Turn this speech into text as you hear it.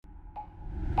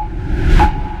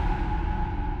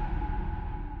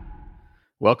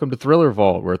Welcome to Thriller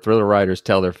Vault, where thriller writers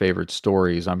tell their favorite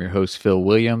stories. I'm your host, Phil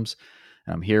Williams,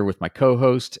 and I'm here with my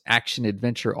co-host, action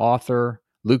adventure author,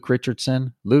 Luke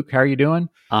Richardson. Luke, how are you doing?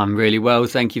 I'm really well,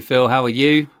 thank you, Phil. How are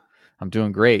you? I'm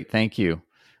doing great, thank you.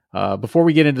 Before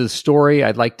we get into the story,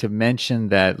 I'd like to mention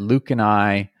that Luke and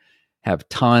I have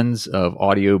tons of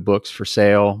audiobooks for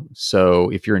sale.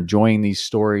 So if you're enjoying these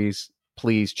stories,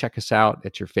 please check us out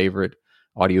at your favorite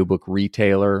audiobook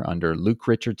retailer under Luke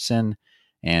Richardson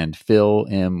and Phil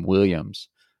M. Williams.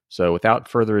 So without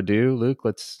further ado, Luke,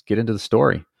 let's get into the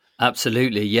story.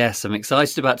 Absolutely, yes. I'm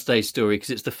excited about today's story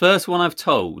because it's the first one I've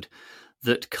told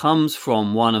that comes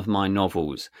from one of my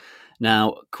novels.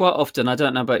 Now, quite often, I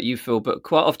don't know about you, Phil, but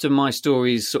quite often my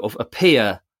stories sort of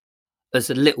appear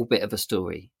as a little bit of a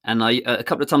story. And a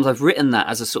couple of times I've written that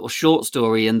as a sort of short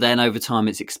story, and then over time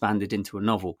it's expanded into a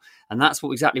novel. And that's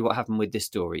exactly what happened with this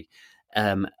story.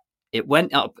 It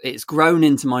went up, it's grown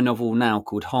into my novel now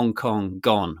called Hong Kong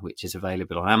Gone, which is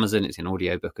available on Amazon. It's an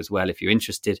audiobook as well if you're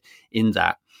interested in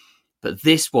that. But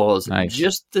this was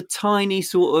just the tiny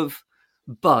sort of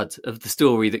bud of the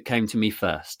story that came to me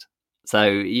first. So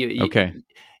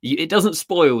it doesn't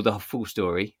spoil the full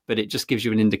story, but it just gives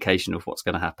you an indication of what's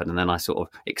going to happen. And then I sort of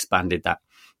expanded that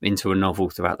into a novel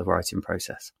throughout the writing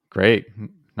process. Great.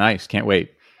 Nice. Can't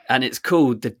wait. And it's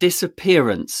called The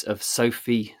Disappearance of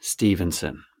Sophie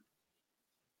Stevenson.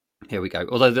 Here we go.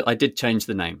 Although I did change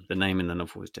the name. The name in the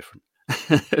novel was different.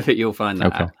 But you'll find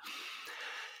that out.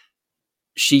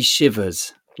 She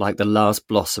shivers like the last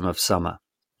blossom of summer.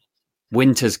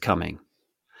 Winter's coming.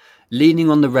 Leaning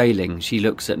on the railing, she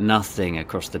looks at nothing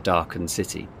across the darkened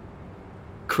city.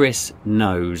 Chris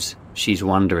knows she's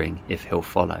wondering if he'll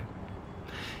follow.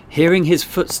 Hearing his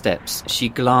footsteps, she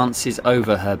glances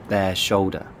over her bare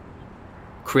shoulder.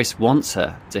 Chris wants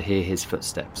her to hear his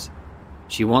footsteps.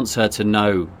 She wants her to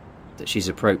know that she's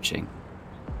approaching.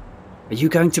 Are you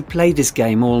going to play this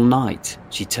game all night?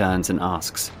 She turns and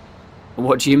asks.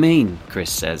 What do you mean? Chris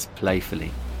says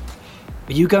playfully.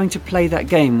 Are you going to play that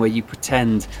game where you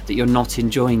pretend that you're not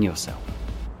enjoying yourself?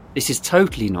 This is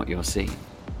totally not your scene.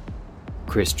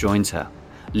 Chris joins her,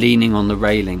 leaning on the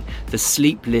railing, the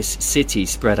sleepless city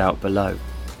spread out below.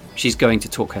 She's going to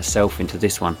talk herself into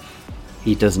this one.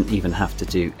 He doesn't even have to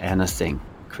do anything,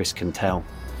 Chris can tell.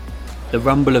 The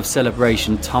rumble of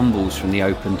celebration tumbles from the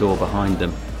open door behind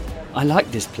them. I like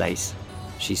this place,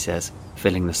 she says,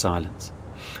 filling the silence.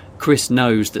 Chris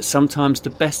knows that sometimes the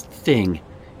best thing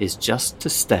is just to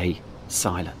stay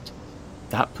silent.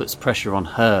 That puts pressure on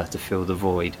her to fill the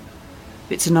void.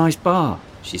 It's a nice bar,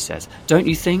 she says. Don't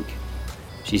you think?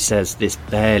 She says this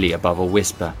barely above a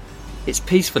whisper. It's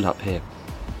peaceful up here.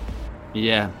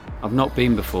 Yeah, I've not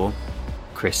been before,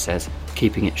 Chris says,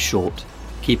 keeping it short,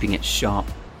 keeping it sharp.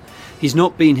 He's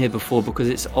not been here before because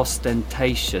it's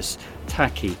ostentatious,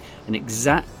 tacky, and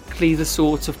exactly the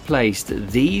sort of place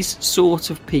that these sort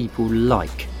of people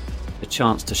like. A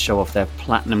chance to show off their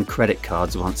platinum credit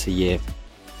cards once a year.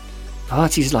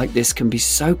 Parties like this can be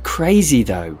so crazy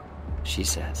though, she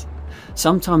says.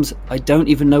 Sometimes I don't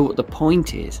even know what the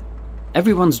point is.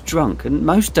 Everyone's drunk and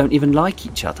most don't even like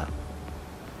each other.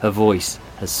 Her voice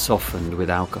has softened with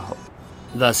alcohol.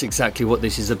 That's exactly what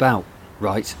this is about,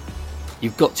 right?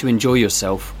 You've got to enjoy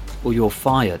yourself or you're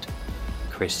fired,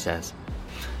 Chris says.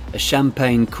 A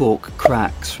champagne cork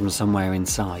cracks from somewhere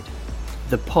inside.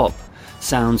 The pop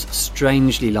sounds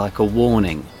strangely like a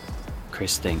warning,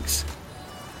 Chris thinks.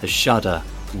 The shudder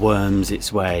worms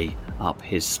its way up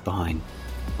his spine.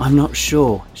 I'm not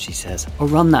sure, she says. I'll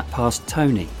run that past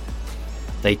Tony.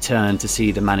 They turn to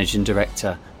see the managing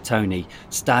director, Tony,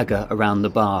 stagger around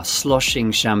the bar,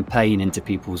 sloshing champagne into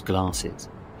people's glasses.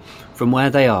 From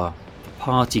where they are, the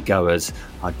party-goers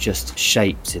are just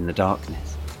shapes in the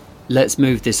darkness. Let's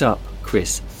move this up,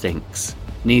 Chris thinks.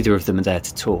 Neither of them are there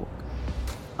to talk.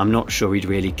 I'm not sure he'd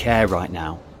really care right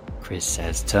now, Chris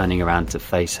says, turning around to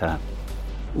face her.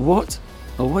 What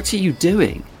are you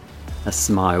doing? A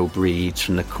smile breathes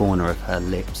from the corner of her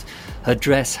lips. Her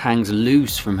dress hangs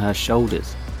loose from her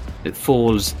shoulders. It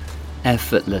falls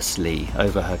effortlessly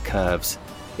over her curves.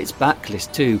 It's backless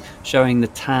too, showing the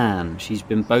tan she's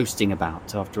been boasting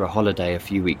about after a holiday a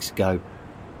few weeks ago.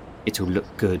 It'll look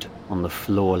good on the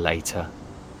floor later,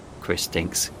 Chris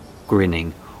thinks,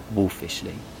 grinning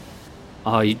wolfishly.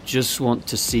 I just want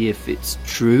to see if it's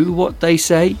true what they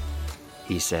say,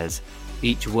 he says,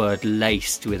 each word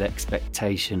laced with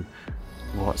expectation.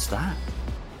 What's that?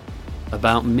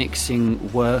 About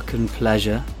mixing work and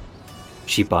pleasure?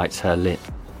 She bites her lip.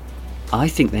 I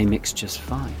think they mix just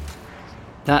fine.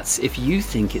 That's if you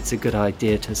think it's a good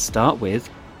idea to start with.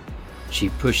 She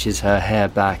pushes her hair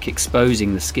back,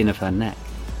 exposing the skin of her neck.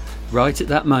 Right at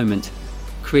that moment,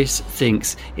 Chris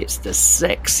thinks it's the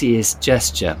sexiest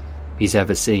gesture he's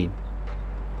ever seen.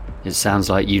 "It sounds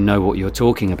like you know what you're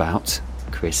talking about,"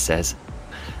 Chris says.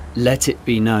 "Let it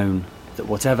be known that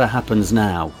whatever happens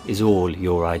now is all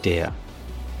your idea."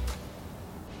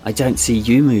 "I don't see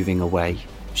you moving away,"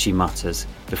 she mutters,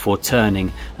 before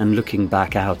turning and looking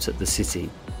back out at the city.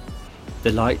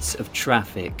 The lights of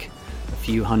traffic a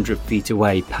few hundred feet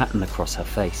away pattern across her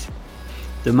face.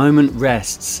 The moment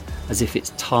rests as if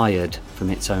it's tired from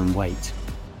its own weight.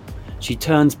 She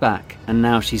turns back, and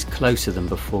now she's closer than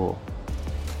before.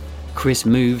 Chris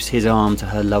moves his arm to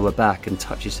her lower back and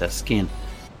touches her skin.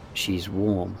 She's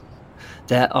warm.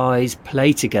 Their eyes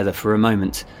play together for a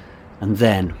moment, and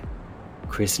then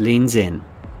Chris leans in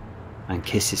and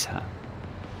kisses her.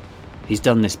 He's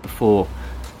done this before,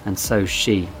 and so's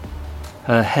she.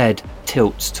 Her head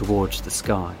tilts towards the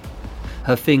sky.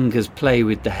 Her fingers play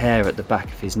with the hair at the back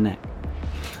of his neck.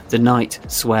 The night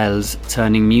swells,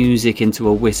 turning music into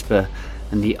a whisper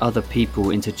and the other people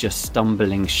into just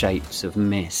stumbling shapes of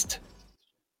mist.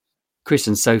 Chris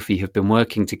and Sophie have been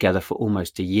working together for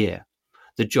almost a year.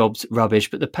 The job's rubbish,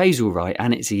 but the pay's all right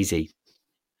and it's easy.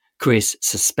 Chris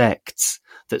suspects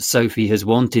that Sophie has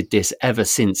wanted this ever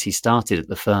since he started at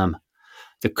the firm.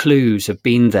 The clues have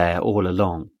been there all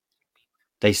along.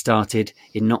 They started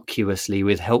innocuously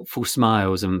with helpful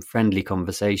smiles and friendly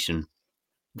conversation.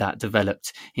 That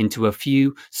developed into a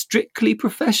few strictly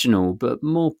professional but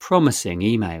more promising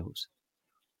emails.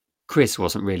 Chris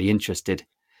wasn't really interested.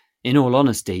 In all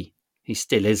honesty, he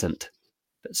still isn't.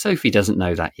 But Sophie doesn't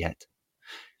know that yet.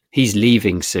 He's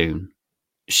leaving soon.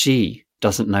 She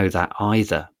doesn't know that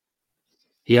either.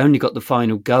 He only got the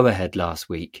final go-ahead last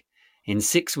week. In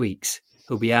 6 weeks,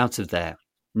 he'll be out of there,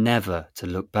 never to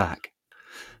look back.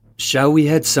 "Shall we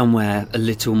head somewhere a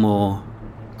little more?"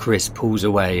 Chris pulls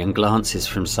away and glances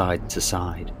from side to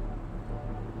side.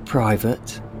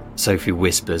 "Private," Sophie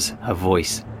whispers, her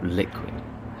voice liquid.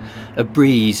 A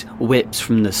breeze whips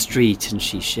from the street and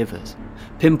she shivers.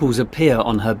 Pimples appear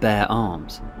on her bare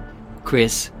arms.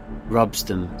 Chris rubs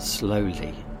them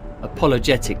slowly,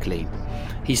 apologetically.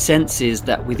 He senses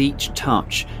that with each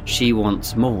touch she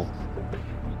wants more.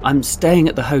 "I'm staying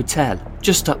at the hotel,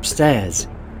 just upstairs,"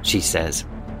 she says,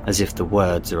 as if the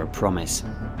words are a promise.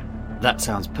 "That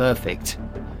sounds perfect."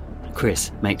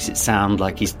 Chris makes it sound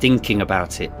like he's thinking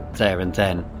about it there and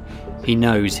then. He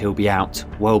knows he'll be out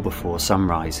well before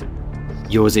sunrise.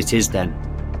 "Yours it is then."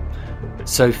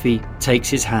 Sophie takes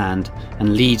his hand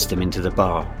and leads them into the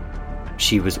bar.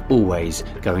 She was always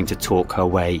going to talk her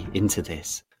way into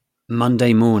this.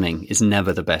 Monday morning is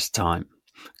never the best time.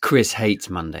 Chris hates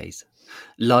Mondays.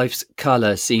 Life's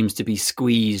colour seems to be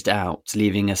squeezed out,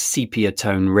 leaving a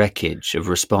sepia-tone wreckage of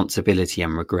responsibility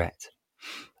and regret.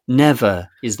 Never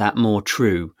is that more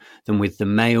true than with the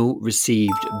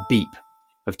mail-received beep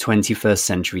of 21st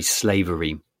century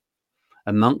slavery.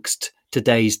 Amongst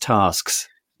today's tasks,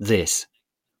 this.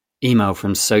 Email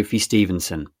from Sophie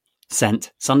Stevenson,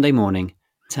 sent Sunday morning,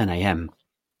 10 a.m.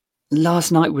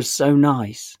 "Last night was so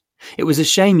nice. It was a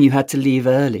shame you had to leave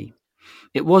early.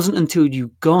 It wasn't until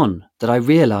you'd gone that I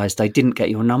realised I didn't get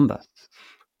your number.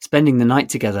 Spending the night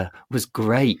together was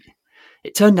great.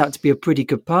 It turned out to be a pretty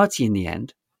good party in the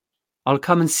end. I'll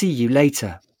come and see you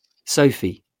later.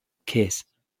 Sophie, kiss."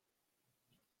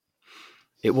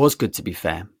 It was good, to be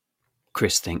fair,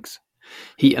 Chris thinks.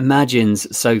 He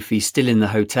imagines Sophie still in the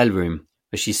hotel room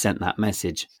as she sent that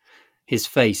message. His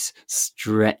face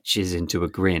stretches into a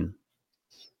grin.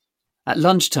 At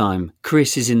lunchtime,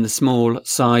 Chris is in the small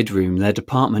side room their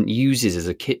department uses as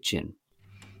a kitchen.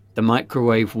 The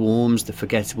microwave warms the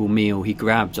forgettable meal he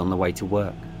grabbed on the way to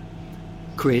work.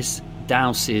 Chris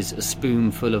douses a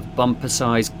spoonful of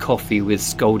bumper-sized coffee with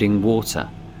scalding water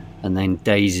and then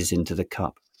dazes into the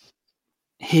cup.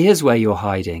 "Here's where you're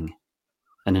hiding,"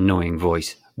 an annoying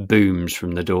voice booms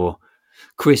from the door.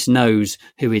 Chris knows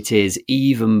who it is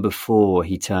even before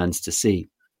he turns to see.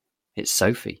 It's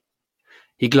Sophie.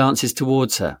 He glances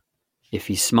towards her. If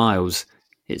he smiles,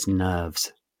 it's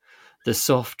nerves. The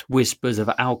soft whispers of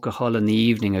alcohol in the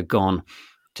evening are gone.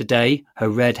 Today, her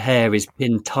red hair is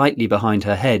pinned tightly behind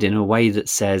her head in a way that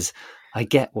says, "I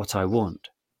get what I want."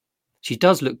 She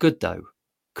does look good, though,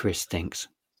 Chris thinks.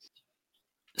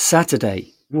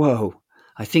 "Saturday. Whoa,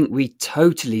 I think we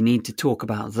totally need to talk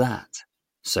about that,"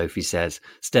 Sophie says,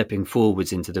 stepping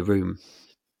forwards into the room.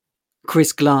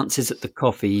 Chris glances at the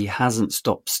coffee he hasn't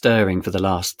stopped stirring for the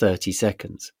last 30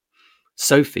 seconds.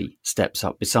 Sophie steps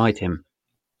up beside him.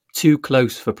 Too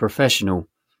close for professional,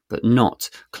 but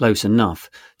not close enough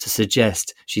to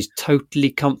suggest she's totally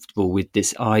comfortable with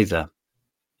this either.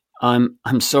 I'm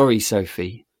sorry,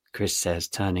 Sophie," Chris says,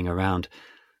 turning around.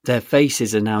 Their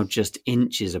faces are now just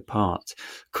inches apart.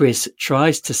 Chris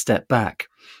tries to step back,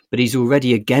 but he's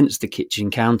already against the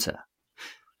kitchen counter.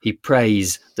 He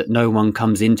prays that no one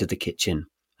comes into the kitchen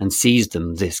and sees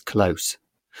them this close.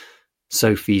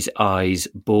 Sophie's eyes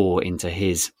bore into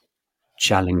his,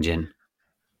 challenging.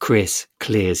 Chris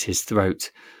clears his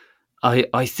throat.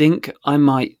 I think I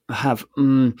might have...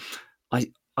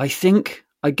 I think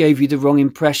I gave you the wrong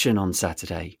impression on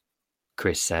Saturday,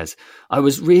 Chris says. I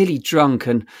was really drunk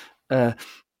and...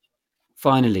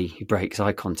 Finally, he breaks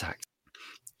eye contact.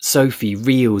 Sophie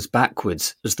reels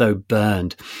backwards as though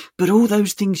burned. But all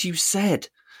those things you said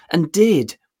and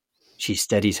did. She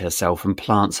steadies herself and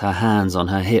plants her hands on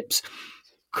her hips.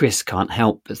 Chris can't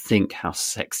help but think how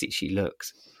sexy she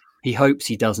looks. He hopes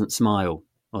he doesn't smile,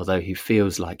 although he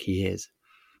feels like he is.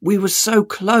 We were so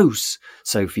close,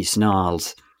 Sophie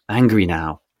snarls, angry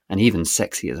now, and even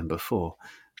sexier than before.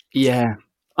 Yeah,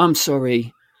 I'm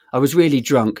sorry. I was really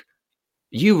drunk.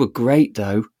 You were great,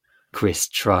 though. Chris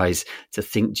tries to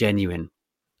think genuine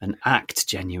and act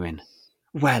genuine.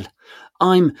 Well,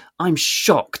 I'm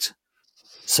shocked,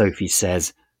 Sophie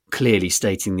says, clearly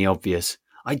stating the obvious.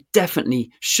 I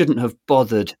definitely shouldn't have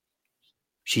bothered.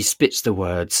 She spits the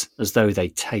words as though they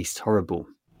taste horrible.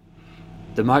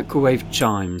 The microwave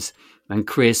chimes and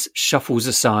Chris shuffles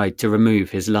aside to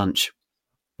remove his lunch.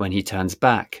 When he turns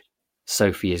back,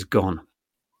 Sophie is gone.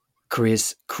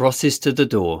 Chris crosses to the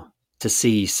door to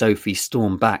see Sophie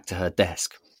storm back to her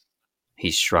desk. He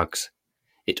shrugs.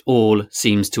 It all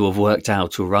seems to have worked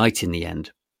out all right in the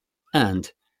end.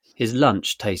 And his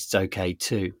lunch tastes okay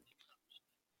too.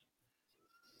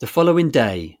 The following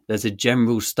day, there's a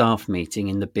general staff meeting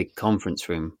in the big conference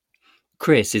room.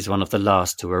 Chris is one of the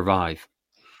last to arrive.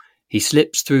 He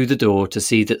slips through the door to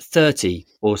see that 30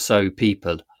 or so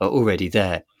people are already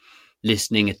there,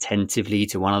 listening attentively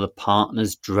to one of the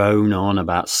partners drone on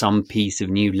about some piece of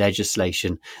new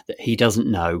legislation that he doesn't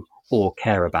know or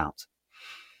care about.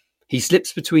 He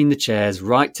slips between the chairs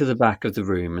right to the back of the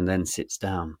room and then sits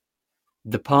down.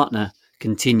 The partner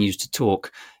continues to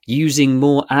talk, using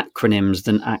more acronyms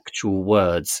than actual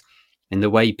words, in the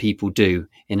way people do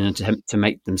in an attempt to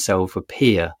make themselves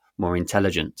appear more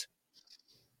intelligent.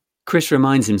 Chris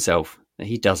reminds himself that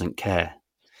he doesn't care.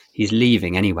 He's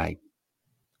leaving anyway.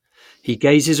 He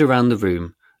gazes around the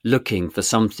room, looking for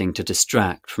something to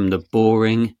distract from the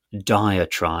boring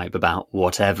diatribe about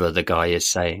whatever the guy is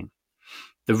saying.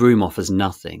 The room offers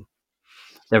nothing.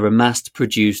 There are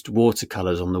mass-produced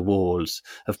watercolours on the walls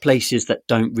of places that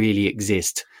don't really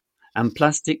exist, and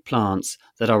plastic plants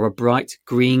that are a bright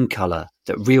green colour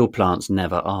that real plants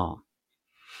never are.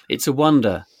 It's a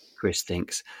wonder, Chris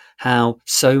thinks, how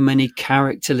so many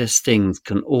characterless things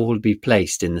can all be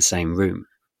placed in the same room.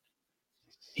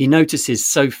 He notices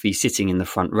Sophie sitting in the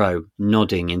front row,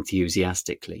 nodding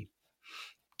enthusiastically.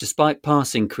 Despite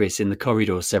passing Chris in the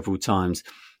corridor several times,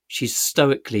 she's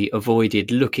stoically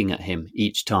avoided looking at him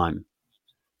each time.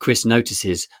 Chris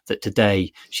notices that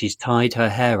today she's tied her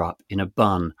hair up in a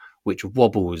bun which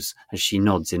wobbles as she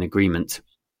nods in agreement.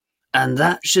 And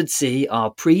that should see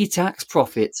our pre-tax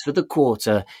profits for the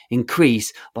quarter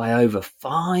increase by over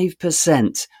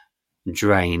 5%,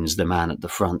 drains the man at the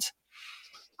front.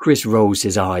 Chris rolls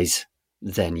his eyes,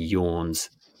 then yawns.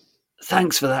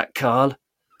 Thanks for that, Carl,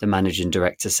 the managing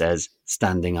director says,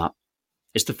 standing up.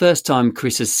 It's the first time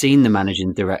Chris has seen the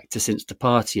managing director since the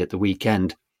party at the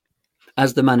weekend.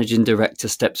 As the managing director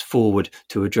steps forward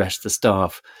to address the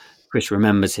staff, Chris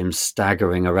remembers him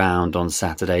staggering around on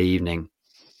Saturday evening.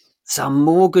 Some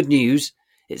more good news.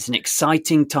 It's an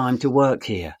exciting time to work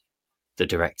here, the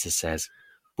director says.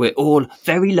 We're all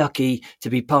very lucky to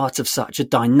be part of such a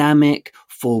dynamic,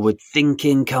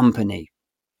 forward-thinking company.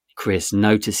 Chris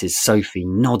notices Sophie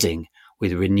nodding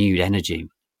with renewed energy.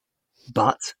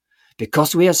 But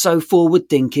because we are so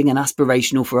forward-thinking and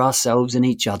aspirational for ourselves and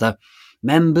each other,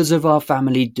 members of our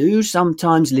family do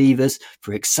sometimes leave us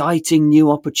for exciting new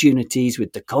opportunities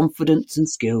with the confidence and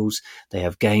skills they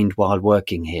have gained while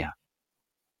working here.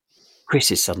 Chris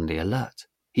is suddenly alert.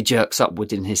 He jerks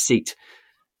upward in his seat.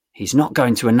 He's not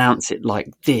going to announce it like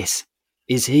this,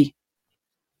 is he?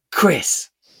 Chris,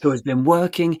 who has been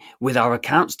working with our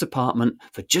accounts department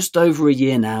for just over a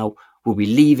year now, will be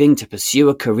leaving to pursue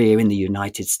a career in the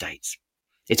United States.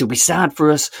 It'll be sad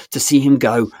for us to see him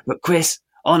go, but Chris,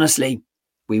 honestly,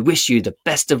 we wish you the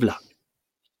best of luck.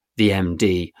 The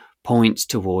MD points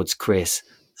towards Chris,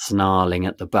 snarling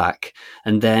at the back,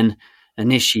 and then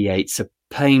initiates a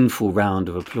painful round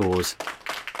of applause.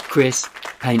 Chris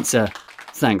paints a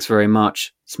 "thanks very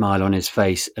much" smile on his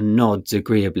face and nods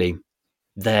agreeably.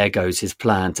 There goes his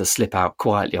plan to slip out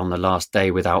quietly on the last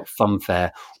day without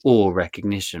funfair or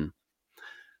recognition.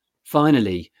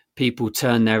 Finally, people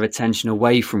turn their attention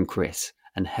away from Chris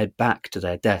and head back to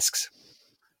their desks.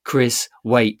 Chris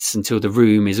waits until the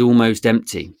room is almost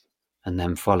empty and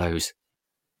then follows.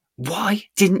 "Why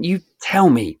didn't you tell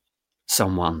me?"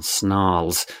 someone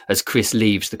snarls as Chris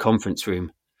leaves the conference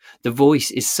room. The voice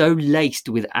is so laced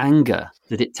with anger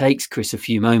that it takes Chris a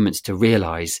few moments to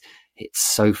realise it's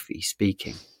Sophie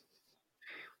speaking.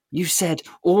 "You said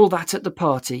all that at the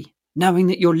party, knowing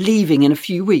that you're leaving in a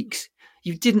few weeks.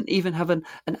 You didn't even have an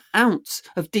ounce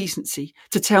of decency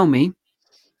to tell me."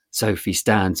 Sophie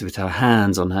stands with her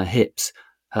hands on her hips,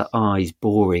 her eyes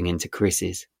boring into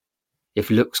Chris's. If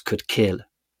looks could kill,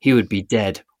 he would be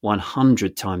dead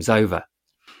 100 times over.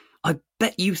 "I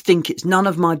bet you think it's none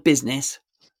of my business,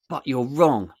 but you're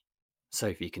wrong,"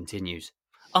 Sophie continues.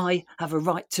 "I have a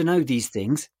right to know these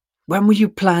things. When were you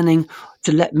planning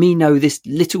to let me know this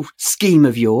little scheme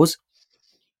of yours?"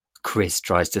 Chris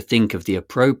tries to think of the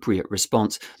appropriate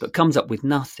response, but comes up with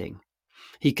nothing.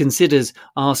 He considers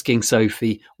asking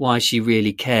Sophie why she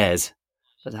really cares,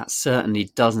 but that certainly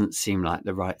doesn't seem like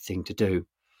the right thing to do.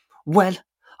 "Well,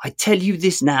 I tell you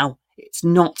this now, it's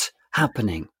not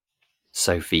happening,"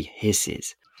 Sophie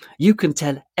hisses. "You can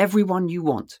tell everyone you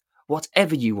want,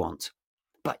 whatever you want,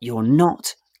 but you're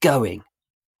not going."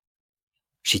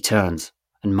 She turns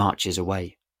and marches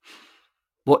away.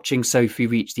 Watching Sophie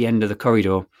reach the end of the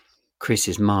corridor,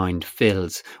 Chris's mind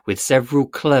fills with several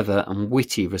clever and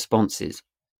witty responses.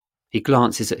 He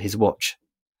glances at his watch.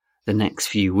 The next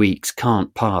few weeks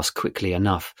can't pass quickly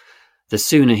enough. The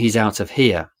sooner he's out of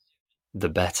here, the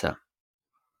better.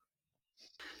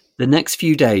 The next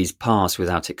few days pass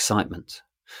without excitement.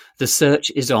 The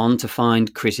search is on to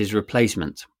find Chris's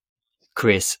replacement.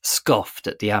 Chris scoffed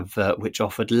at the advert which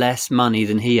offered less money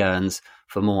than he earns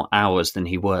for more hours than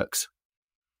he works.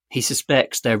 He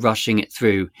suspects they're rushing it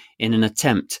through in an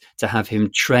attempt to have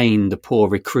him train the poor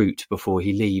recruit before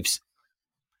he leaves.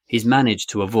 He's managed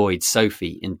to avoid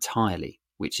Sophie entirely,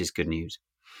 which is good news.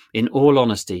 In all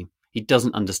honesty, he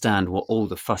doesn't understand what all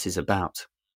the fuss is about.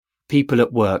 People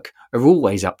at work are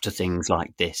always up to things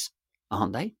like this,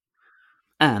 aren't they?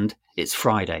 And it's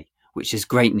Friday, which is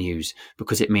great news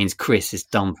because it means Chris is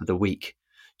done for the week.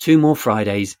 2 more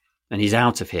Fridays and he's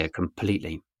out of here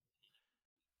completely.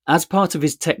 As part of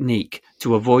his technique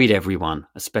to avoid everyone,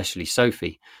 especially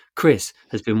Sophie, Chris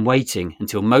has been waiting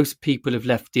until most people have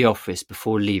left the office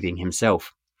before leaving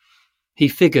himself. He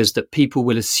figures that people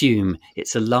will assume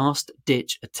it's a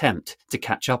last-ditch attempt to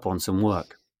catch up on some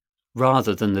work,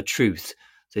 rather than the truth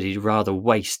that he'd rather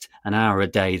waste an hour a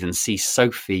day than see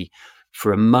Sophie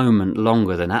for a moment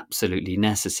longer than absolutely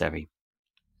necessary.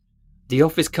 The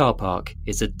office car park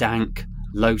is a dank,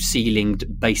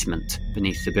 low-ceilinged basement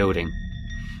beneath the building.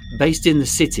 Based in the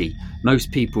city,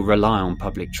 most people rely on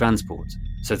public transport,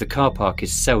 so the car park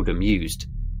is seldom used.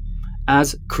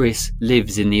 As Chris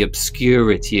lives in the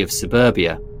obscurity of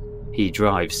suburbia, he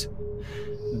drives.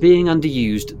 Being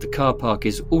underused, the car park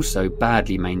is also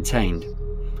badly maintained.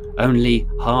 Only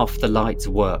half the lights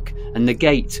work, and the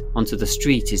gate onto the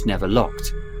street is never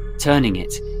locked, turning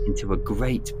it into a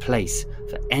great place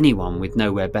for anyone with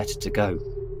nowhere better to go.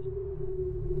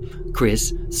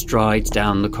 Chris strides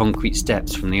down the concrete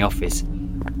steps from the office,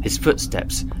 his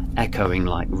footsteps echoing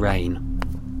like rain.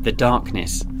 The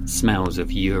darkness smells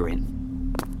of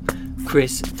urine.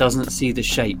 Chris doesn't see the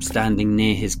shape standing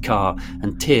near his car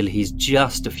until he's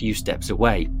just a few steps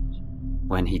away.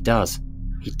 When he does,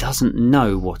 he doesn't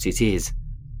know what it is,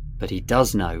 but he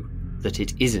does know that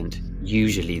it isn't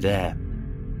usually there.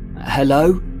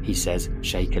 "Hello?" he says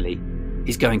shakily.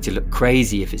 He's going to look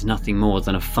crazy if it's nothing more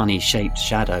than a funny-shaped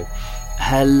shadow.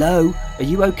 "Hello? Are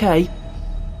you okay?"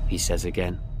 he says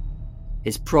again.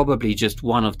 It's probably just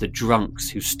one of the drunks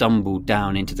who stumbled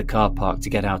down into the car park to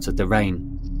get out of the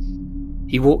rain.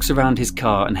 He walks around his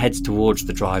car and heads towards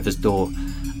the driver's door.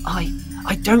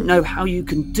 I don't know how you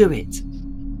can do it."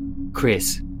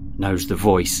 Chris knows the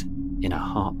voice in a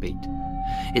heartbeat.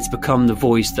 It's become the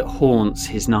voice that haunts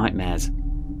his nightmares,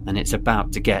 and it's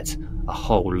about to get a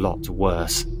whole lot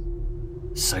worse.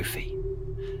 Sophie.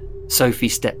 Sophie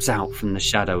steps out from the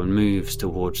shadow and moves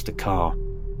towards the car.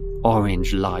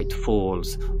 Orange light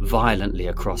falls violently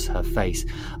across her face.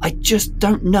 "I just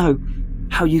don't know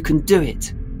how you can do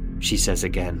it," she says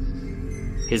again.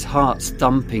 His heart's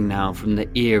thumping now from the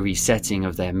eerie setting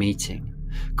of their meeting.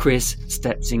 Chris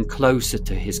steps in closer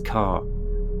to his car.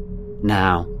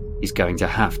 Now he's going to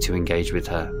have to engage with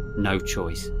her. No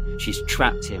choice. She's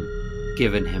trapped him,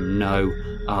 given him no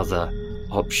other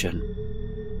option.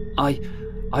 I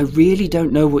really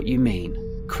don't know what you mean,"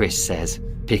 Chris says,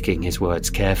 picking his words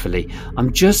carefully.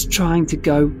 "I'm just trying to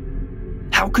go..."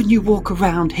 How can you walk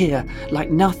around here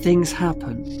like nothing's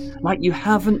happened, like you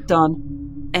haven't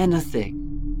done anything?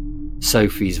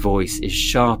 Sophie's voice is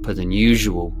sharper than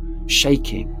usual,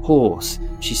 shaking, hoarse.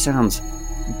 She sounds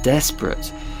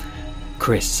desperate.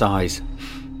 Chris sighs.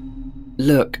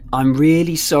 Look, I'm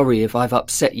really sorry if I've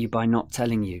upset you by not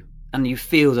telling you, and you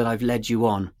feel that I've led you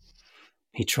on.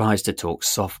 He tries to talk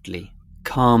softly,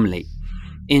 calmly.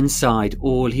 Inside,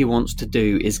 all he wants to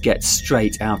do is get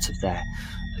straight out of there.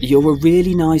 You're a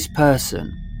really nice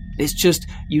person. It's just,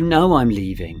 you know I'm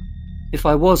leaving. If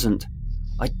I wasn't,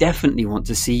 I definitely want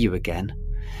to see you again.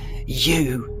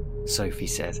 You, Sophie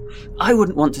says. I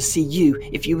wouldn't want to see you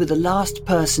if you were the last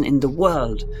person in the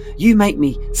world. You make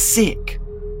me sick.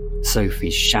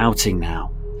 Sophie's shouting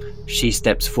now. She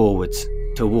steps forwards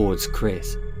towards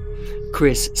Chris.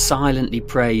 Chris silently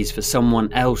prays for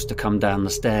someone else to come down the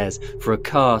stairs, for a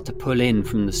car to pull in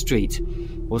from the street,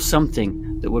 or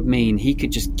something that would mean he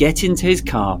could just get into his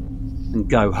car and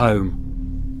go home.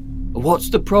 What's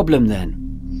the problem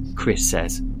then? Chris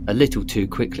says, a little too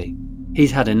quickly.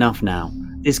 He's had enough now.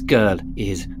 This girl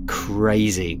is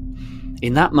crazy.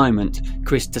 In that moment,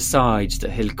 Chris decides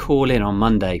that he'll call in on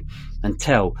Monday and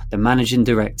tell the managing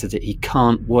director that he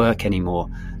can't work anymore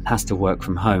and has to work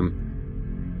from home.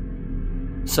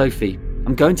 Sophie,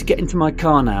 I'm going to get into my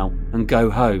car now and go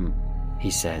home,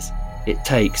 he says. It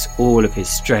takes all of his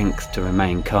strength to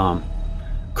remain calm.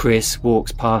 Chris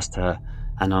walks past her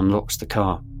and unlocks the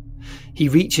car. He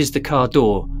reaches the car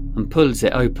door and pulls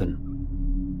it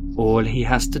open. All he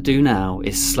has to do now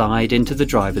is slide into the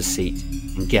driver's seat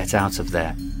and get out of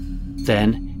there.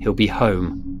 Then he'll be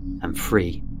home and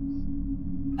free.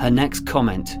 Her next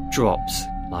comment drops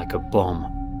like a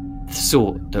bomb, the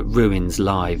sort that ruins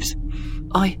lives.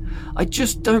 I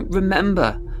just don't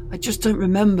remember. I just don't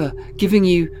remember giving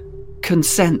you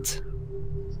consent.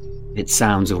 It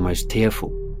sounds almost tearful,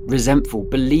 resentful,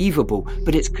 believable,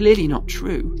 but it's clearly not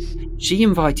true. She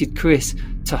invited Chris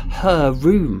to her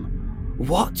room.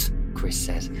 What? Chris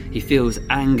says. He feels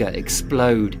anger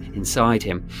explode inside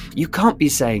him. You can't be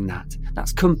saying that.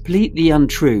 That's completely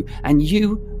untrue, and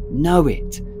you know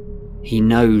it. He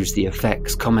knows the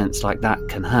effects comments like that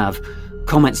can have.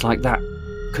 Comments like that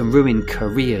can ruin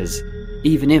careers,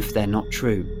 even if they're not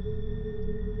true.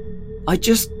 I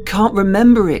just can't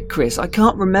remember it, Chris. I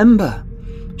can't remember.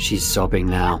 She's sobbing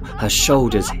now. Her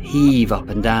shoulders heave up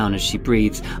and down as she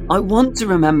breathes. I want to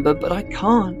remember, but I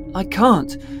can't. I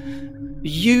can't.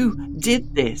 You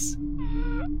did this.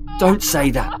 Don't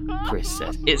say that, Chris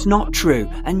says. It's not true,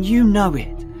 and you know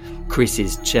it.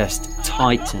 Chris's chest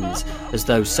tightens as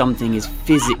though something is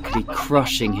physically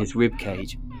crushing his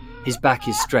ribcage. His back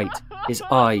is straight. His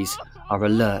eyes are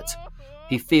alert.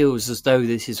 He feels as though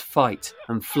this is fight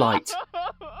and flight.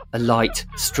 A light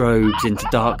strobes into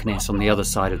darkness on the other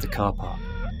side of the car park.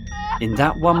 In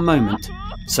that one moment,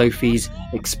 Sophie's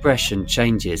expression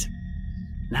changes.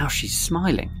 Now she's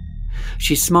smiling.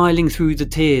 She's smiling through the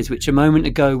tears which a moment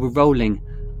ago were rolling,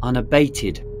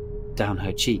 unabated, down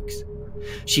her cheeks.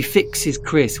 She fixes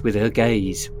Chris with her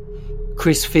gaze.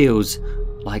 Chris feels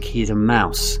like he's a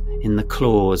mouse in the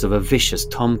claws of a vicious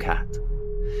tomcat.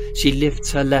 She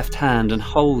lifts her left hand and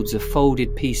holds a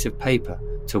folded piece of paper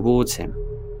towards him.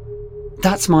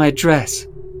 That's my address,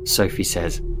 Sophie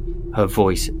says, her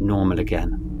voice normal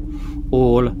again.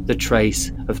 All the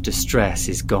trace of distress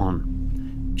is gone.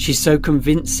 She's so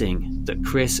convincing that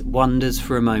Chris wonders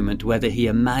for a moment whether he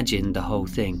imagined the whole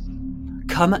thing.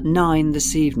 Come at 9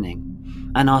 this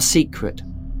evening, and our secret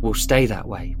will stay that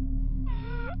way.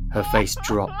 Her face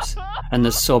drops, and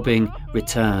the sobbing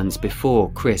returns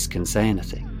before Chris can say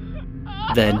anything.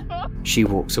 Then she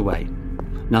walks away,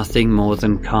 nothing more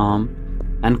than calm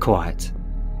and quiet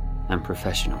and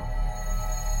professional.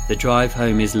 The drive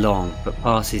home is long, but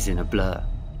passes in a blur.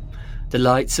 The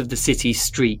lights of the city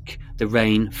streak the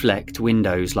rain-flecked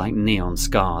windows like neon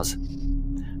scars.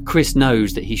 Chris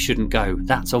knows that he shouldn't go.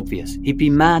 That's obvious. He'd be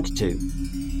mad to.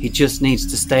 He just needs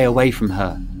to stay away from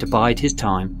her, to bide his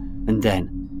time, and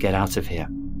then get out of here.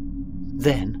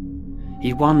 Then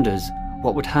he wonders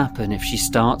what would happen if she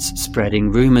starts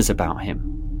spreading rumours about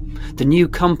him. The new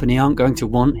company aren't going to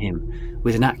want him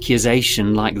with an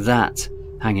accusation like that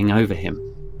hanging over him.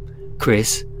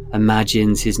 Chris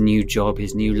imagines his new job,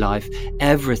 his new life,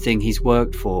 everything he's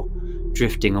worked for,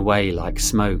 drifting away like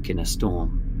smoke in a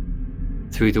storm.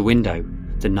 Through the window,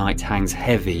 the night hangs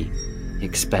heavy,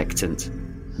 expectant,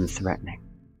 and threatening.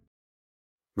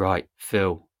 Right,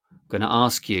 Phil, I'm going to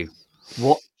ask you,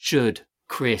 what should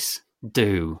Chris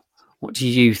do? What do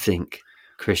you think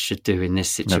Chris should do in this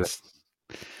situation?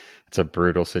 It's a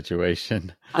brutal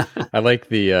situation. I like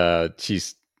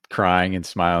she's crying and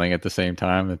smiling at the same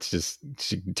time. It's just,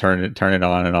 she can turn it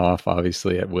on and off,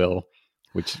 obviously at will,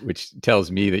 which tells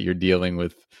me that you're dealing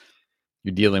with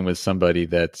somebody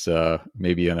that's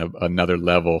maybe on another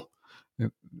level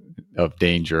of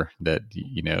danger that,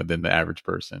 than the average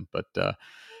person. But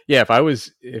yeah, if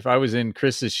I was in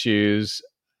Chris's shoes,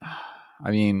 I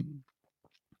mean,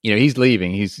 he's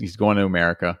leaving, he's going to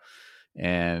America,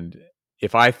 and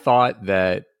if I thought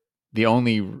that the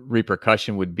only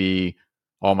repercussion would be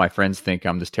all my friends think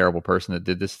I'm this terrible person that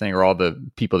did this thing, or all the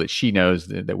people that she knows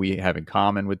that we have in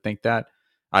common would think that,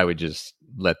 I would just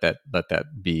let that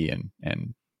be, and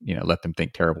let them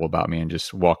think terrible about me and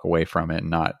just walk away from it and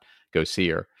not go see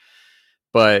her.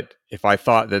 But if I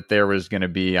thought that there was going to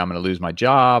be, I'm going to lose my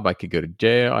job, I could go to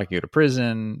jail, I could go to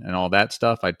prison and all that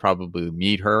stuff, I'd probably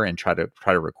meet her and try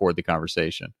to record the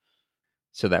conversation.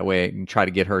 So that way I can try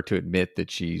to get her to admit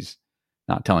that she's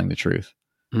not telling the truth.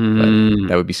 But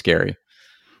that would be scary.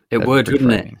 That'd would,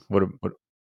 wouldn't it?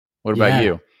 What about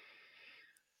you?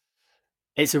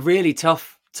 It's a really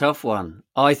tough one.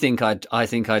 I think I'd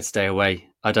stay away.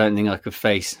 I don't think I could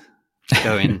face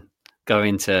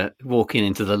walking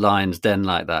into the lion's den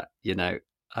like that.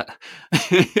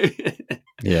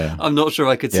 Yeah, I'm not sure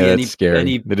I could see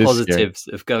any positives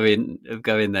of going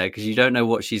there, because you don't know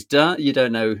what she's done. You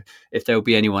don't know if there will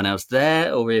be anyone else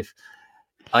there, or if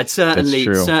I'd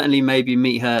certainly maybe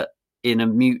meet her in a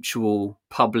mutual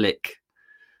public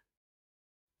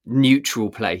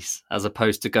neutral place as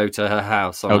opposed to go to her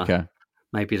house.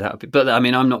 Maybe that would be. But I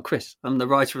mean, I'm not Chris. I'm the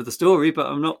writer of the story, but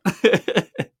I'm not.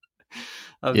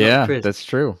 Not Chris. That's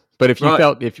true. But if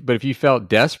you felt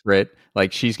desperate,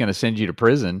 like she's going to send you to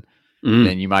prison,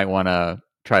 then you might want to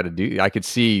try to do. I could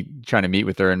see trying to meet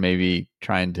with her and maybe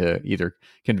trying to either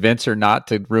convince her not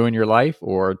to ruin your life,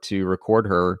 or to record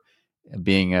her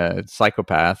being a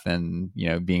psychopath and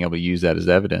being able to use that as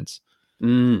evidence.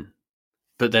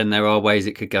 But then there are ways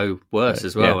it could go worse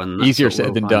as well, and easier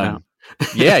said than done.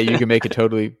 Yeah, you can make it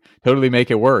totally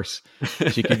make it worse.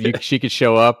 She could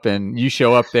show up, and you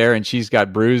show up there, and she's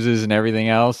got bruises and everything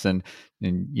else, and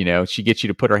she gets you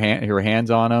to put her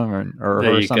hands on them or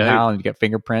her somehow, and you get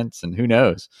fingerprints, and who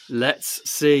knows? Let's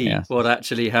see what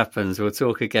actually happens. We'll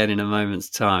talk again in a moment's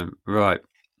time. Right.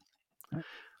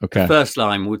 Okay. The first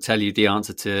line will tell you the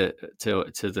answer to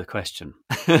the question.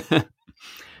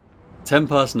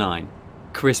 9:10.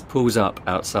 Chris pulls up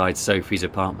outside Sophie's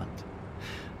apartment.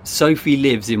 Sophie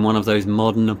lives in one of those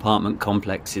modern apartment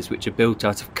complexes which are built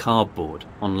out of cardboard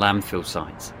on landfill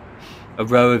sites. A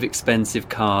row of expensive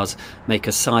cars make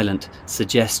a silent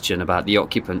suggestion about the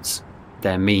occupants,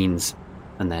 their means,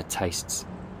 and their tastes.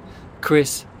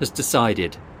 Chris has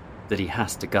decided that he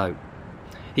has to go.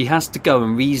 He has to go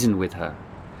and reason with her.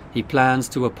 He plans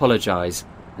to apologise,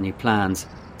 and he plans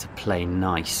to play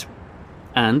nice.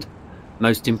 And,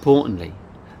 most importantly,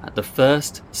 at the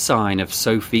first sign of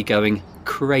Sophie going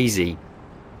crazy,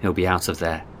 he'll be out of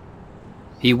there.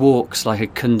 He walks like a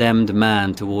condemned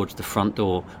man towards the front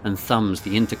door and thumbs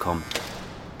the intercom.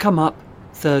 "Come up,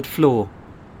 3rd floor."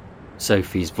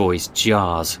 Sophie's voice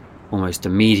jars almost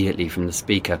immediately from the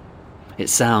speaker. It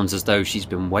sounds as though she's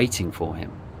been waiting for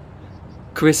him.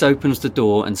 Chris opens the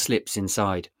door and slips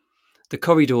inside. The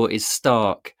corridor is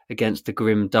stark against the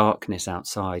grim darkness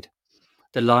outside.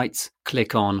 The lights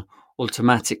click on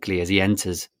automatically as he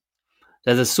enters.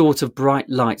 They're the sort of bright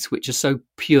lights which are so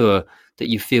pure that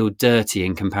you feel dirty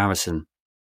in comparison.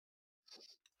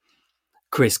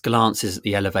 Chris glances at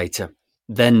the elevator,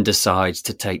 then decides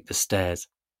to take the stairs.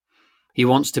 He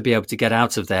wants to be able to get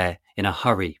out of there in a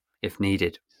hurry if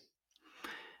needed.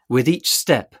 With each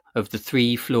step of the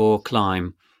 3-floor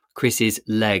climb, Chris's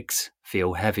legs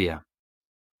feel heavier.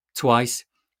 Twice,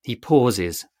 he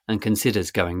pauses and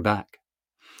considers going back.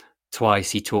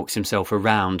 Twice he talks himself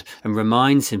around and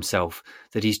reminds himself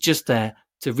that he's just there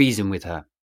to reason with her.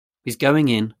 He's going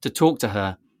in to talk to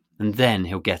her, and then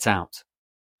he'll get out.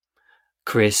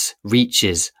 Chris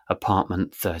reaches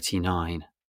apartment 39.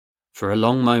 For a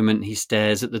long moment he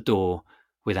stares at the door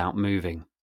without moving.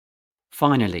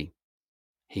 Finally,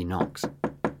 he knocks.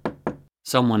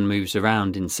 Someone moves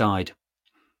around inside.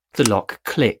 The lock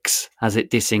clicks as it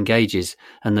disengages,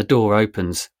 and the door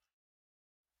opens.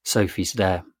 Sophie's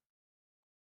there.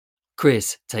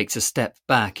 Chris takes a step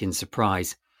back in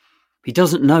surprise. He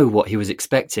doesn't know what he was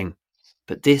expecting,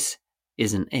 but this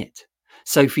isn't it.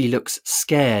 Sophie looks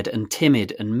scared and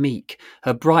timid and meek.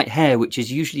 Her bright hair, which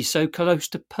is usually so close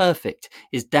to perfect,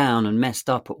 is down and messed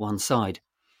up at one side.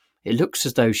 It looks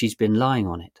as though she's been lying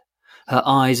on it. Her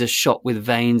eyes are shot with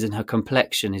veins and her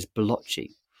complexion is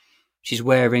blotchy. She's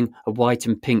wearing a white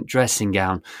and pink dressing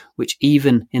gown, which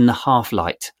even in the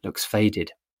half-light looks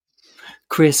faded.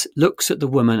 Chris looks at the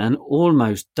woman and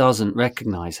almost doesn't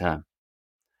recognise her.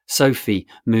 Sophie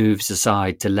moves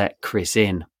aside to let Chris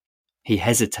in. He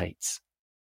hesitates.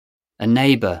 A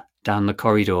neighbour down the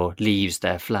corridor leaves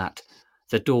their flat.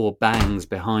 The door bangs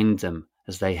behind them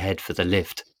as they head for the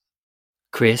lift.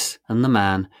 Chris and the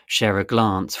man share a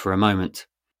glance for a moment.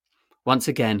 Once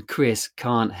again, Chris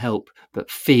can't help but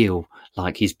feel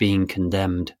like he's being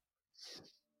condemned.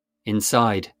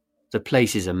 Inside, the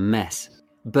place is a mess.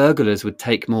 Burglars would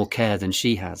take more care than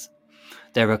she has.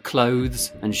 There are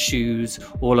clothes and shoes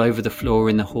all over the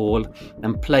floor in the hall,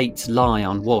 and plates lie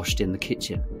unwashed in the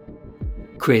kitchen.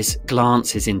 Chris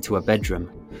glances into a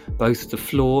bedroom. Both the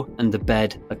floor and the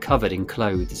bed are covered in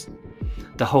clothes.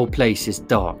 The whole place is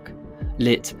dark,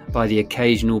 lit by the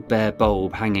occasional bare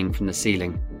bulb hanging from the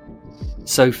ceiling.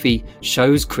 Sophie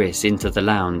shows Chris into the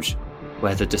lounge,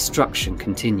 where the destruction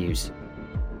continues.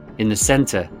 In the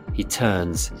centre, he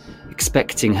turns,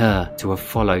 expecting her to have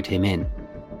followed him in.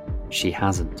 She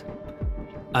hasn't.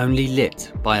 Only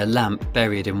lit by a lamp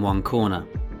buried in one corner.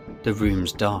 The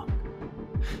room's dark.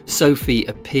 Sophie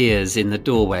appears in the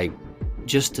doorway,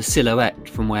 just a silhouette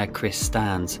from where Chris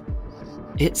stands.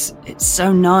 It's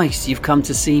so nice you've come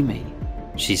to see me,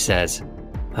 she says.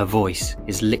 Her voice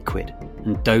is liquid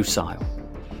and docile.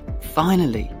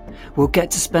 Finally, we'll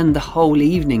get to spend the whole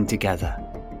evening together.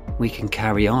 We can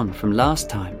carry on from last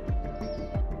time.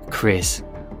 Chris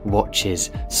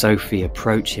watches Sophie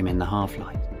approach him in the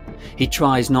half-light. He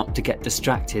tries not to get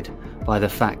distracted by the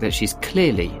fact that she's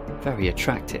clearly very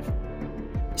attractive.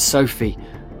 Sophie,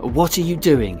 what are you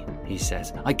doing? He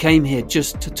says. I came here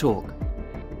just to talk.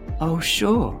 Oh,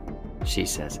 sure, she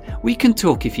says. We can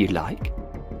talk if you like.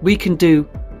 We can do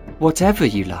whatever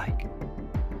you like.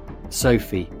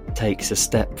 Sophie takes a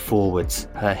step forwards,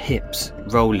 her hips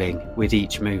rolling with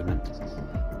each movement.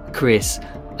 Chris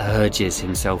urges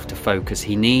himself to focus.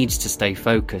 He needs to stay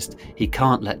focused. He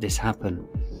can't let this happen.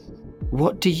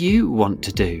 What do you want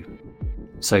to do?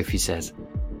 Sophie says.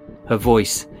 Her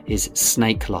voice is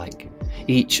snake-like,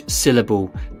 each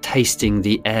syllable tasting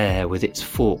the air with its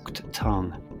forked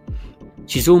tongue.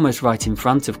 She's almost right in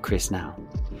front of Chris now.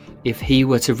 If he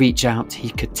were to reach out, he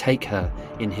could take her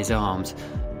in his arms.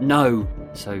 No,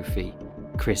 Sophie,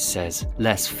 Chris says,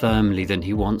 less firmly than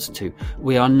he wants to.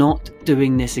 We are not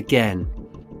doing this again.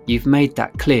 You've made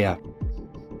that clear.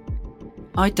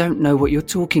 I don't know what you're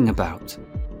talking about,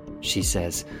 she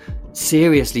says.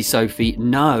 Seriously, Sophie,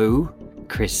 no,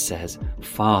 Chris says,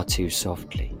 far too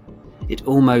softly. It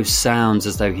almost sounds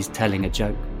as though he's telling a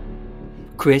joke.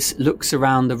 Chris looks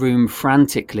around the room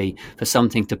frantically for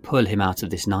something to pull him out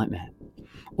of this nightmare.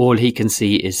 All he can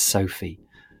see is Sophie,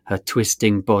 her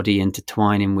twisting body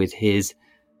intertwining with his.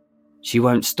 She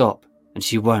won't stop, and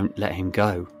she won't let him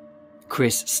go.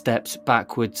 Chris steps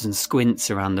backwards and squints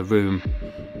around the room.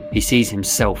 He sees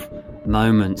himself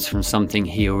moments from something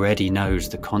he already knows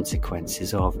the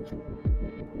consequences of.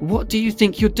 What do you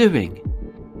think you're doing?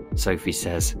 Sophie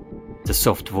says. The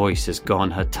soft voice has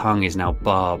gone. Her tongue is now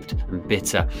barbed and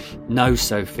bitter. No,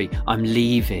 Sophie, I'm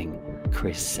leaving,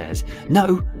 Chris says.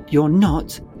 No, you're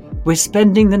not. We're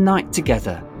spending the night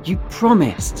together. You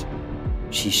promised.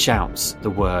 She shouts the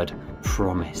word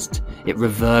promised. It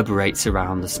reverberates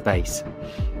around the space.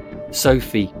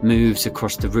 Sophie moves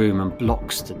across the room and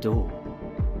blocks the door.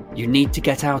 You need to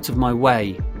get out of my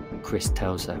way, Chris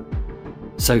tells her.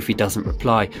 Sophie doesn't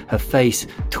reply. Her face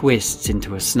twists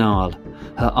into a snarl.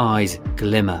 Her eyes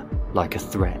glimmer like a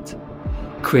threat.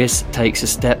 Chris takes a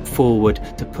step forward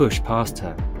to push past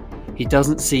her. He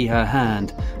doesn't see her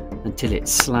hand until it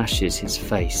slashes his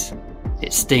face.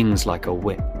 It stings like a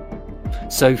whip.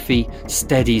 Sophie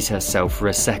steadies herself for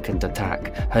a second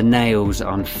attack, her nails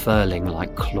unfurling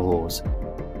like claws.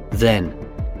 Then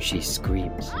she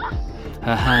screams.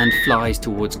 Her hand flies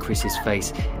towards Chris's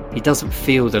face. He doesn't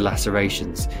feel the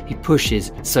lacerations. He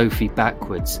pushes Sophie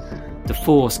backwards. The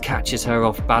force catches her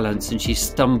off balance and she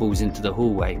stumbles into the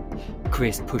hallway.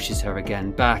 Chris pushes her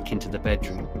again back into the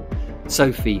bedroom.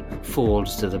 Sophie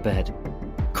falls to the bed.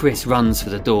 Chris runs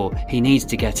for the door. He needs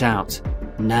to get out.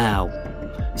 Now.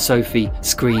 Sophie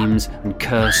screams and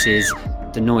curses,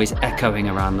 the noise echoing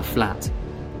around the flat.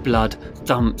 Blood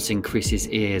thumps in Chris's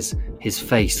ears. His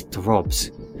face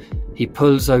throbs. He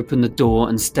pulls open the door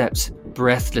and steps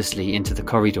breathlessly into the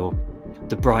corridor.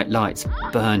 The bright lights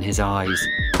burn his eyes.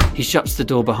 He shuts the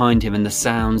door behind him and the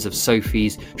sounds of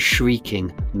Sophie's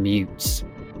shrieking mutes.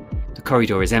 The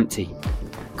corridor is empty.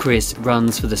 Chris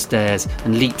runs for the stairs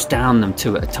and leaps down them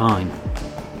two at a time.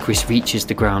 Chris reaches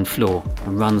the ground floor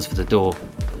and runs for the door.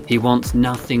 He wants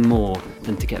nothing more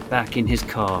than to get back in his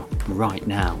car right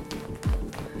now.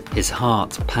 His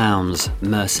heart pounds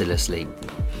mercilessly.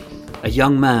 A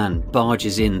young man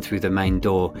barges in through the main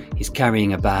door. He's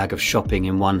carrying a bag of shopping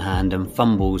in one hand and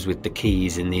fumbles with the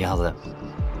keys in the other.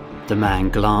 The man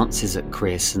glances at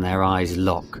Chris and their eyes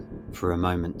lock for a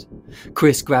moment.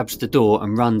 Chris grabs the door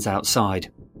and runs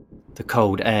outside. The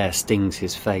cold air stings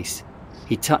his face.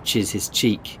 He touches his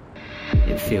cheek.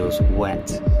 It feels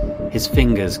wet. His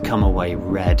fingers come away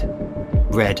red.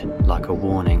 Red like a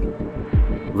warning.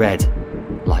 Red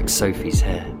like Sophie's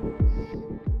hair.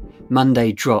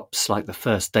 Monday drops like the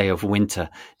first day of winter.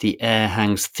 The air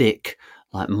hangs thick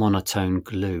like monotone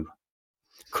glue.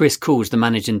 Chris calls the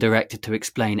managing director to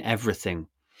explain everything.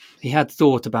 He had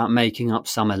thought about making up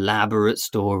some elaborate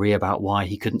story about why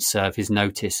he couldn't serve his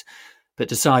notice, but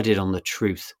decided on the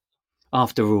truth.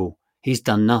 After all, he's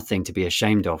done nothing to be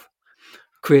ashamed of.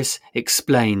 Chris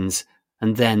explains,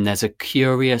 and then there's a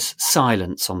curious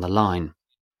silence on the line.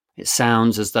 It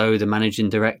sounds as though the managing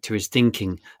director is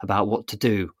thinking about what to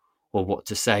do or what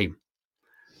to say.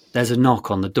 There's a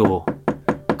knock on the door.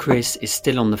 Chris is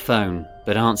still on the phone,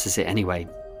 but answers it anyway.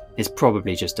 It's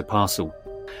probably just a parcel.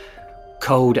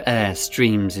 Cold air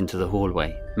streams into the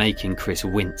hallway, making Chris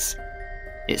wince.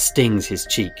 It stings his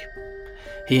cheek.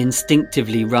 He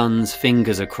instinctively runs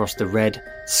fingers across the red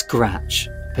scratch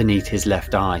beneath his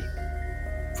left eye.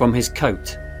 From his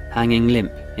coat, hanging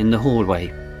limp in the hallway,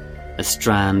 a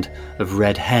strand of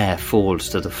red hair falls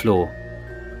to the floor.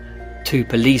 2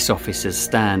 police officers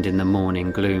stand in the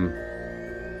morning gloom.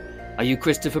 "Are you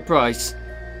Christopher Price?"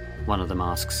 one of them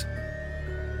asks.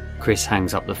 Chris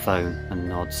hangs up the phone and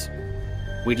nods.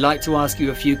 "We'd like to ask you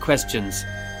a few questions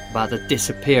about the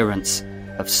disappearance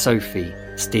of Sophie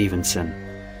Stevenson."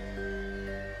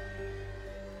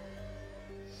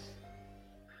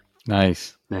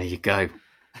 Nice. There you go.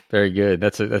 Very good.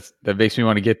 That makes me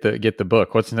want to get the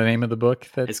book. What's the name of the book?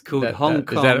 It's called Hong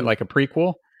Kong. Is that like a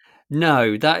prequel?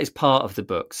 No, that is part of the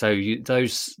book. So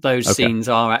those okay. Scenes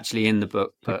are actually in the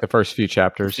book. But like the first few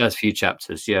chapters. The first few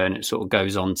chapters, yeah, and it sort of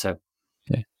goes on to.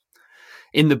 Yeah.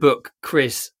 In the book,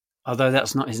 Chris, although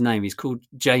that's not his name, he's called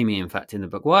Jamie. In fact, in the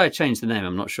book, why I changed the name,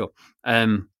 I'm not sure.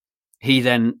 He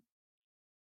then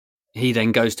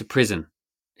goes to prison.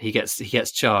 He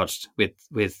gets charged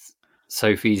with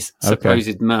Sophie's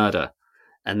supposed murder,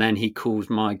 and then he calls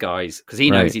my guys because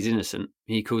he knows he's innocent.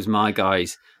 He calls my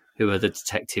guys, who are the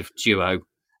detective duo,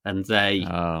 and they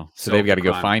so they've got to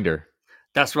go find her.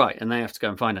 That's right, and they have to go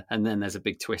and find her, and then there's a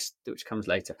big twist which comes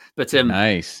later. But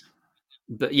nice.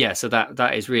 But yeah, so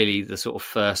that is really the sort of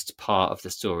first part of the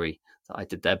story that I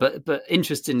did there. But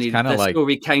interestingly, the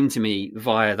story came to me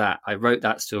via that. I wrote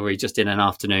that story just in an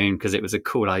afternoon because it was a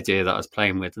cool idea that I was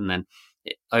playing with, and then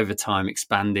it, over time,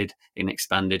 expanded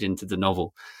into the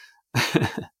novel.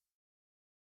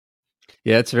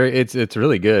 Yeah, it's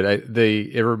really good.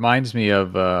 It reminds me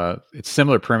of it's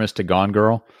similar premise to Gone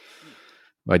Girl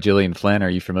by Gillian Flynn. Are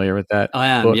you familiar with that? I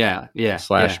am. Book? Yeah. /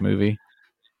 movie.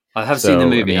 I have seen the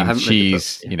movie. I haven't read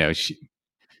the book.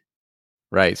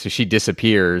 Right. So she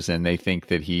disappears, and they think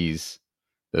that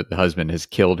the husband has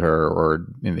killed her, or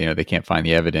they can't find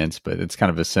the evidence. But it's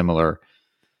kind of a similar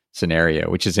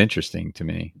scenario, which is interesting to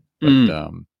me.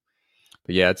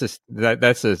 But yeah,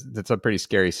 that's a pretty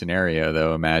scary scenario,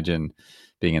 though. Imagine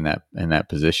being in that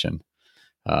position.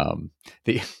 You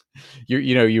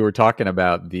were talking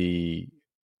about the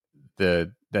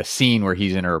scene where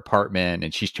he's in her apartment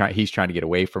and he's trying to get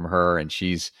away from her, and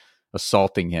she's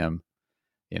assaulting him.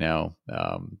 That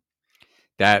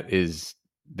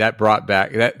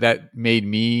made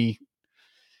me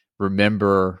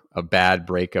remember a bad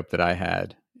breakup that I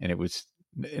had, and it was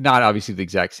not obviously the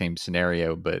exact same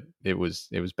scenario, but it was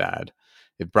bad.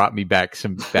 It brought me back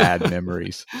some bad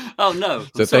memories. Oh no!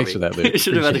 So thanks for that, Luke. You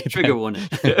should have had a trigger warning.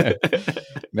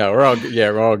 No, we're all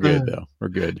good though. We're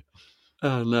good.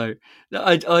 Oh no!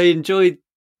 I enjoyed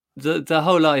the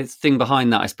whole thing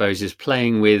behind that. I suppose is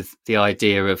playing with the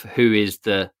idea of who's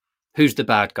the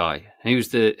bad guy, who's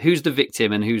the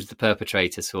victim, and who's the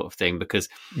perpetrator, sort of thing. Because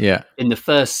in the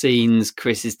first scenes,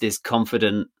 Chris is this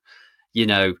confident,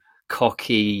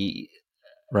 cocky,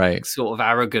 right, sort of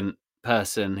arrogant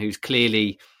person who's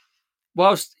clearly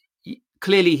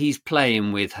he's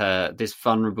playing with her, this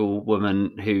vulnerable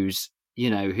woman who's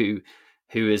who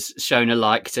has shown a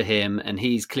like to him, and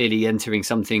he's clearly entering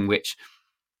something which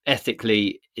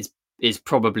ethically is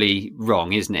probably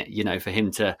wrong, isn't it? For him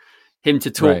to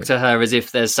talk to her as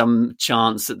if there's some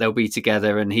chance that they'll be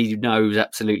together, and he knows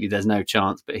absolutely there's no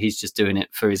chance, but he's just doing it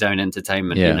for his own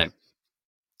entertainment,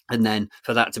 And then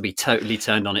for that to be totally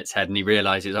turned on its head, and he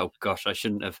realizes, oh gosh, I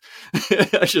shouldn't have,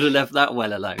 I should have left that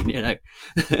well alone,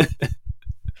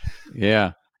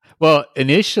 Yeah. Well,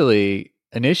 initially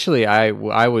I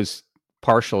was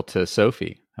partial to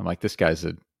Sophie. I'm like, this guy's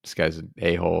this guy's an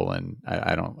a-hole, and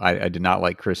I did not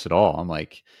like Chris at all. I'm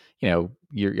like,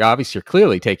 you're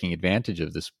clearly taking advantage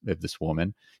of this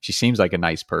woman. She seems like a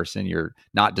nice person. You're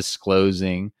not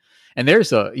disclosing, and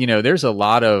there's a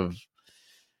lot of,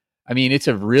 I mean, it's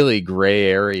a really gray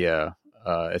area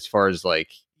as far as like,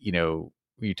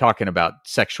 you're talking about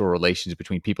sexual relations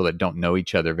between people that don't know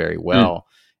each other very well.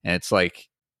 And it's like,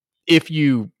 if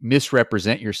you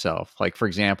misrepresent yourself, like, for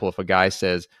example, if a guy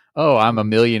says, oh, I'm a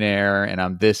millionaire and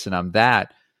I'm this and I'm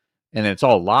that, and it's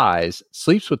all lies,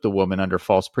 sleeps with the woman under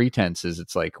false pretenses,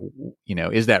 it's like,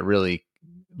 is that really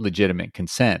legitimate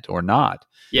consent or not?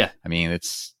 Yeah. I mean,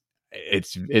 it's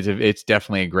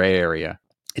definitely a gray area.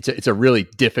 It's a really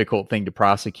difficult thing to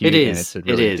prosecute. It is. And it's a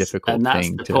really difficult and that's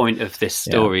thing the point of this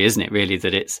story, isn't it? Really,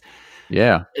 that it's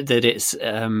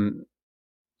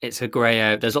it's a grey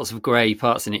area. There's lots of grey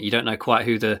parts in it. You don't know quite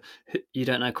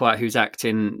who's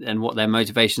acting and what their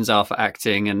motivations are for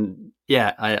acting. And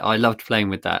yeah, I loved playing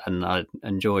with that, and I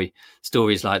enjoy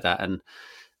stories like that. And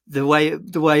the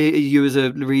way you as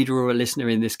a reader or a listener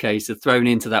in this case are thrown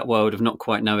into that world of not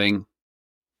quite knowing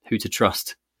who to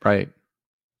trust. Right.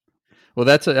 Well,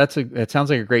 that sounds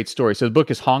like a great story. So the book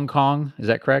is Hong Kong. Is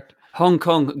that correct? Hong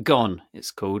Kong Gone,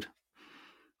 it's called.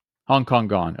 Hong Kong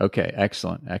Gone. Okay.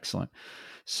 Excellent.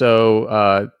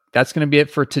 So that's going to be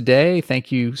it for today. Thank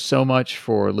you so much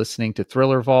for listening to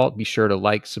Thriller Vault. Be sure to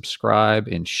like, subscribe,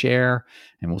 and share,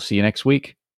 and we'll see you next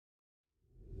week.